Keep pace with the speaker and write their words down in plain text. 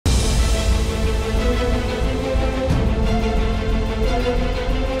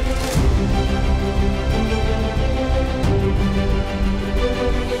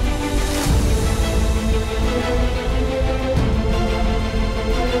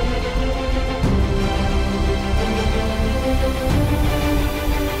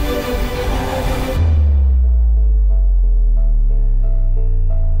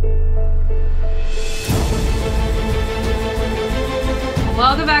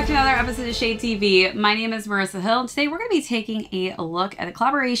back to another episode of Shade TV. My name is Marissa Hill, and today we're going to be taking a look at a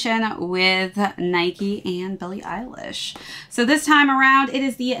collaboration with Nike and Billie Eilish. So this time around, it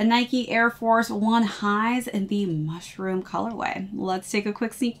is the Nike Air Force 1 highs in the mushroom colorway. Let's take a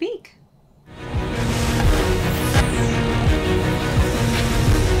quick sneak peek.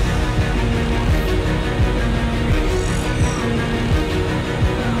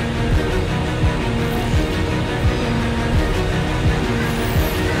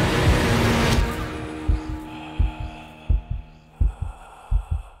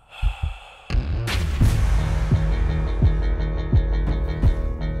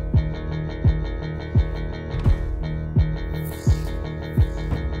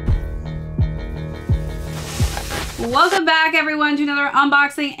 Welcome back, everyone, to another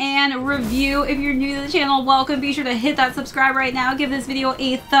unboxing and review. If you're new to the channel, welcome. Be sure to hit that subscribe right now. Give this video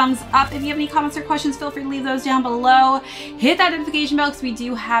a thumbs up. If you have any comments or questions, feel free to leave those down below. Hit that notification bell because we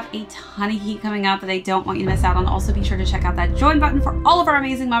do have a ton of heat coming up that I don't want you to miss out on. Also, be sure to check out that join button for all of our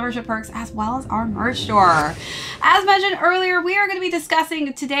amazing membership perks as well as our merch store. As mentioned earlier, we are going to be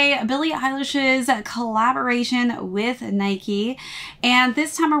discussing today Billie Eilish's collaboration with Nike. And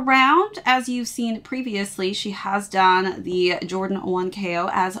this time around, as you've seen previously, she has done the Jordan 1 KO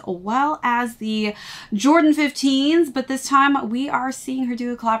as well as the Jordan 15s, but this time we are seeing her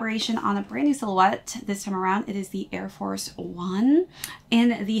do a collaboration on a brand new silhouette. This time around it is the Air Force 1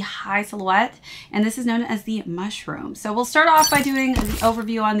 in the high silhouette, and this is known as the mushroom. So we'll start off by doing the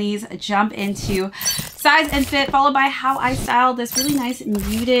overview on these, jump into size and fit, followed by how I styled this really nice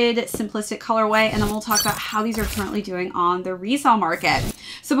muted simplistic colorway, and then we'll talk about how these are currently doing on the resale market.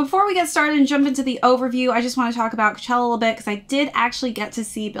 So before we get started and jump into the overview, I just want to talk about Coachella a little bit because I did actually get to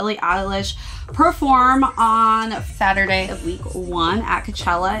see Billie Eilish perform on Saturday of week 1 at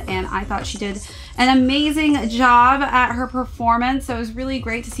Coachella, and I thought she did an amazing job at her performance. So it was really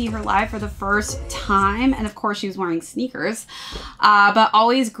great to see her live for the first time, and of course she was wearing sneakers, but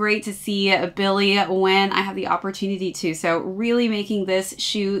always great to see Billie when I have the opportunity to. So really making this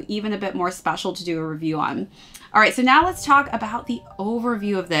shoe even a bit more special to do a review on. All right, so now let's talk about the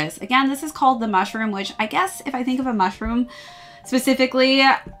overview of this. Again, this is called the mushroom, which I guess if I think of a mushroom, specifically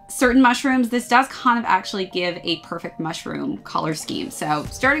certain mushrooms, this does kind of actually give a perfect mushroom color scheme. So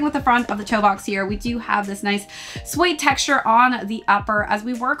starting with the front of the toe box here, we do have this nice suede texture on the upper. As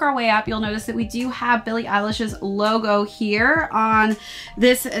we work our way up, you'll notice that we do have Billie Eilish's logo here on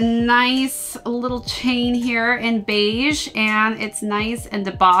this nice little chain here in beige, and it's nice and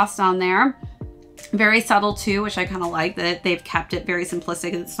embossed on there. Very subtle too, which I kind of like that they've kept it very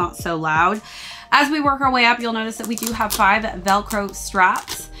simplistic and it's not so loud. As we work our way up, you'll notice that we do have 5 Velcro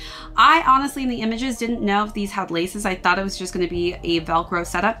straps. I honestly, in the images, didn't know if these had laces. I thought it was just going to be a Velcro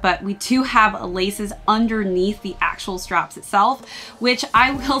setup, but we do have laces underneath the actual straps itself, which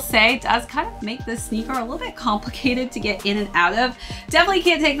I will say does kind of make this sneaker a little bit complicated to get in and out of. Definitely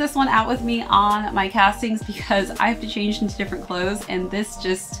can't take this one out with me on my castings because I have to change into different clothes, and this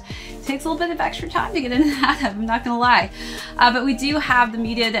just takes a little bit of extra time to get in and out of, I'm not gonna lie. But we do have the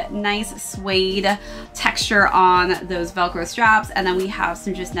muted, nice suede texture on those Velcro straps, and then we have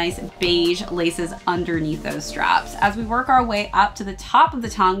some just nice beige laces underneath those straps. As we work our way up to the top of the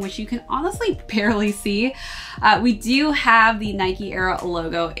tongue, which you can honestly barely see, we do have the Nike Air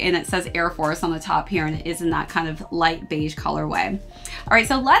logo, and it says Air Force on the top here, and it is in that kind of light beige colorway. All right,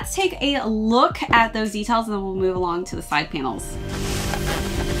 so let's take a look at those details and then we'll move along to the side panels.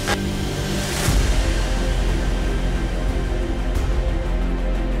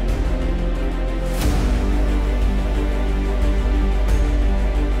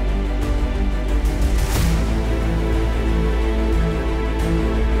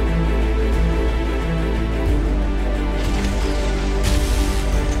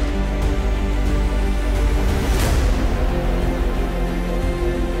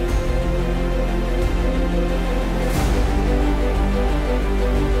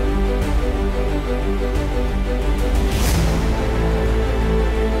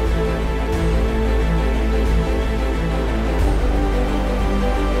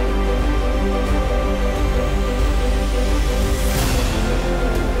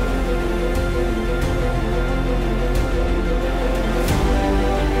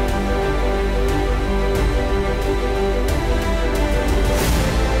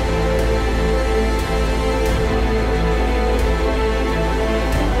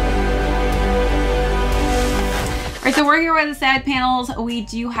 So working our way to the side panels, we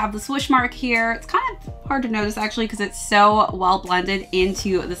do have the swoosh mark here. It's kind of hard to notice actually because it's so well blended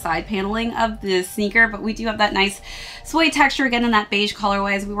into the side paneling of the sneaker, but we do have that nice suede texture again in that beige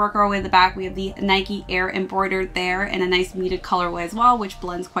colorway. As we work our way to the back, we have the Nike Air embroidered there in a nice muted colorway as well, which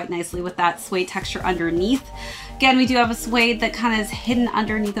blends quite nicely with that suede texture underneath. Again, we do have a suede that kind of is hidden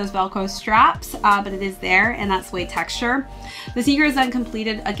underneath those Velcro straps, but it is there in that suede texture. The sneaker is then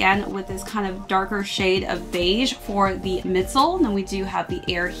completed again with this kind of darker shade of beige for the midsole. And then we do have the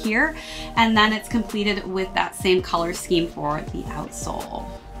Air here, and then it's completed with that same color scheme for the outsole.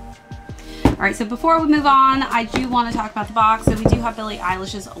 All right, so before we move on, I do want to talk about the box. So we do have Billie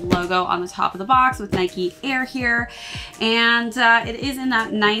Eilish's logo on the top of the box with Nike Air here. And it is in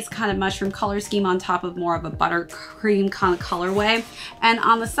that nice kind of mushroom color scheme on top of more of a buttercream kind of colorway. And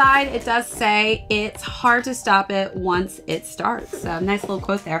on the side, it does say, "It's hard to stop it once it starts." So nice little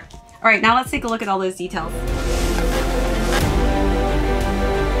quote there. All right, now let's take a look at all those details.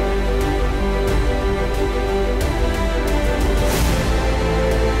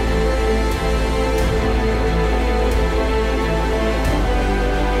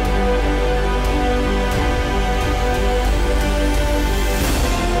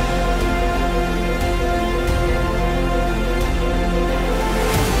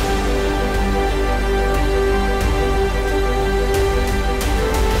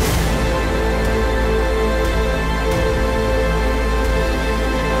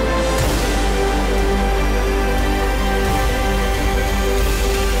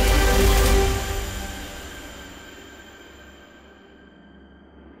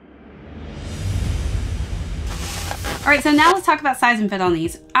 All right, so now let's talk about size and fit on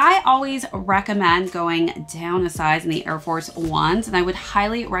these. I always recommend going down a size in the Air Force Ones, and I would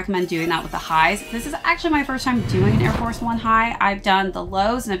highly recommend doing that with the highs. This is actually my first time doing an Air Force One high. I've done the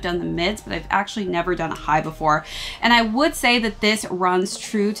lows and I've done the mids, but I've actually never done a high before. And I would say that this runs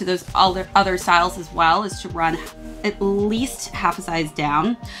true to those other styles as well, is to run at least half a size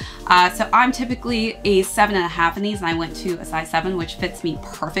down. So I'm typically a 7.5 in these, and I went to a size 7, which fits me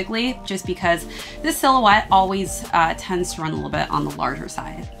perfectly just because this silhouette always tends to run a little bit on the larger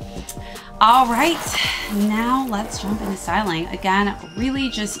side. All right, now let's jump into styling. Again, really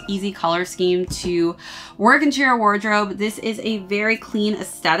just easy color scheme to work into your wardrobe. This is a very clean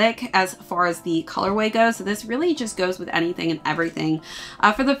aesthetic as far as the colorway goes. So this really just goes with anything and everything.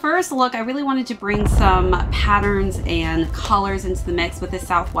 For the first look, I really wanted to bring some patterns and colors into the mix with this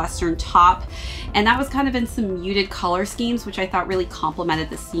Southwestern top. And that was kind of in some muted color schemes, which I thought really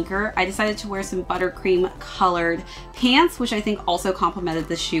complemented the sneaker. I decided to wear some buttercream colored pants, which I think also complemented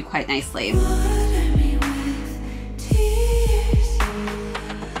the shoe quite nicely.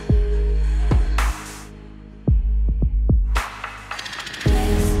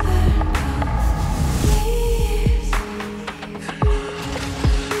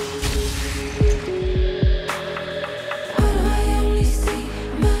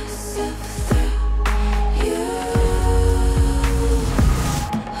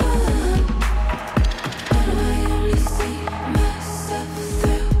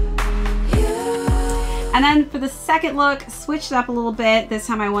 And then for the second look, switched it up a little bit. This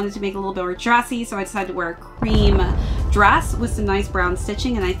time I wanted to make it a little bit more dressy, so I decided to wear a cream dress with some nice brown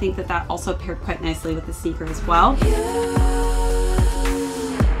stitching, and I think that that also paired quite nicely with the sneaker as well.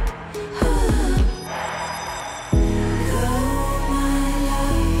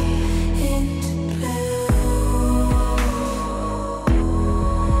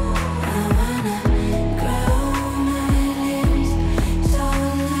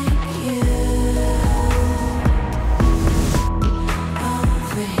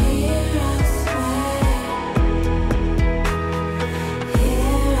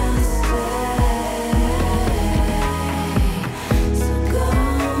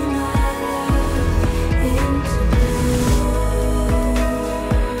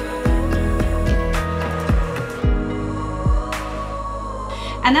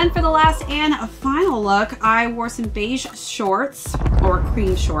 And then for the last and final look, I wore some beige shorts or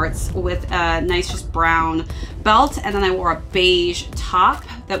cream shorts with a nice just brown belt. And then I wore a beige top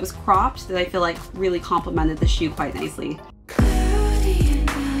that was cropped that I feel like really complemented the shoe quite nicely.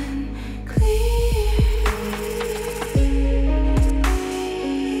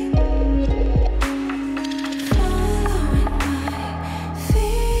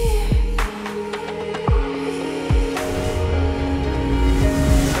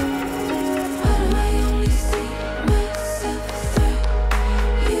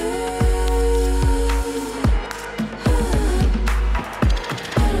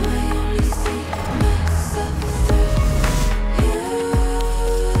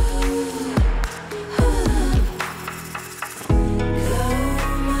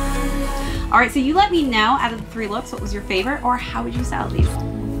 All right, so you let me know out of the 3 looks, what was your favorite, or how would you style these?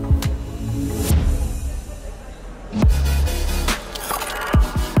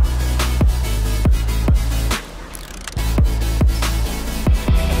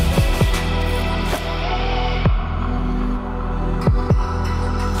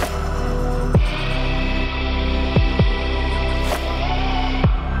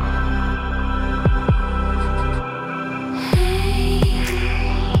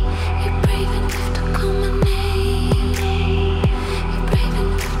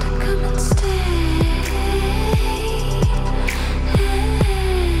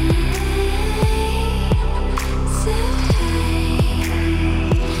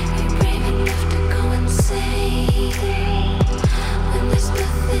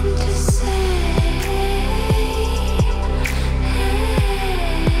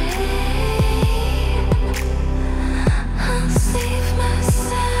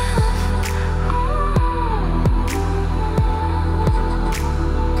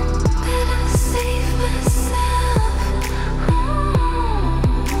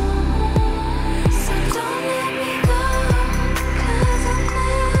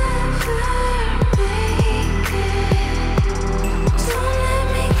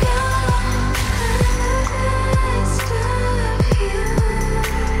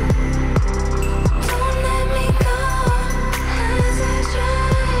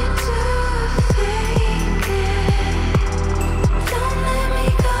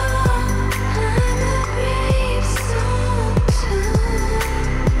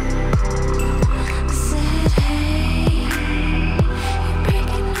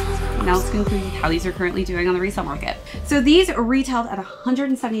 Now let's conclude how these are currently doing on the resale market. So these retailed at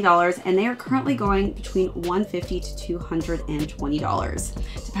 $170 and they are currently going between $150 to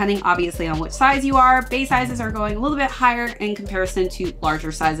 $220, depending obviously on which size you are. Base sizes are going a little bit higher in comparison to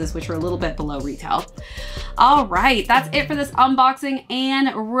larger sizes, which are a little bit below retail. All right, that's it for this unboxing and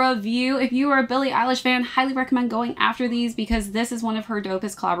review. If you are a Billie Eilish fan, highly recommend going after these because this is one of her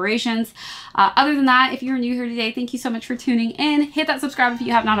dopest collaborations. Other than that, if you're new here today, thank you so much for tuning in. Hit that subscribe if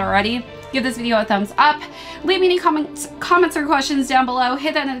you have not already. Give this video a thumbs up. Leave me any comments or questions down below.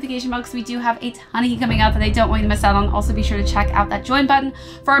 Hit that notification bell because we do have a ton of heat coming out that I don't want you to miss out on. Also be sure to check out that join button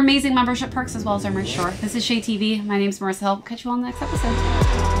for our amazing membership perks as well as our merch store. This is ShadeTV. My name is Marissa. I'll catch you all in the next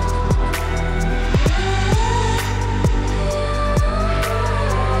episode.